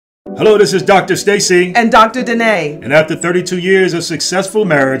Hello, this is Dr. Stacy and Dr. DeNae. And after 32 years of successful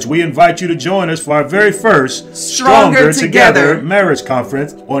marriage, we invite you to join us for our very first Stronger Together Marriage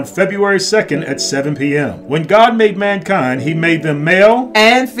Conference on February 2nd at 7 p.m. When God made mankind, He made them male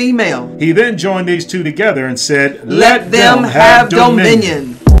and female. He then joined these two together and said, "Let them have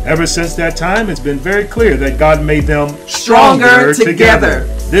dominion." Ever since that time, it's been very clear that God made them stronger together.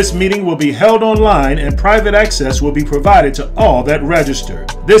 This meeting will be held online and private access will be provided to all that register.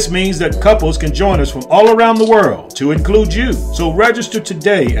 This means that couples can join us from all around the world, to include you. So register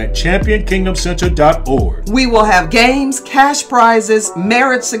today at championkingdomcenter.org. We will have games, cash prizes,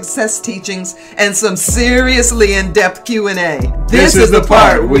 marriage success teachings, and some seriously in-depth Q&A. This is the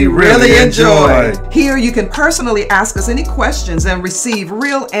part we really enjoy. Here you can personally ask us any questions and receive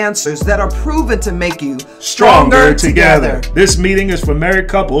real answers that are proven to make you stronger together. This meeting is for married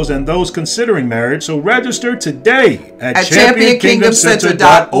couples and those considering marriage, so register today at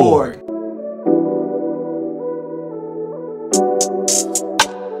championkingdomcenter.org.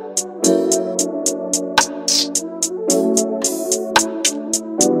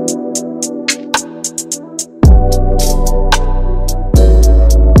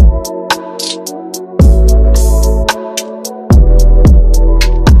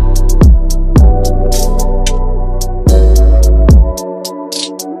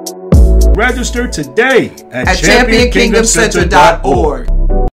 Register today at championkingdomcenter.org.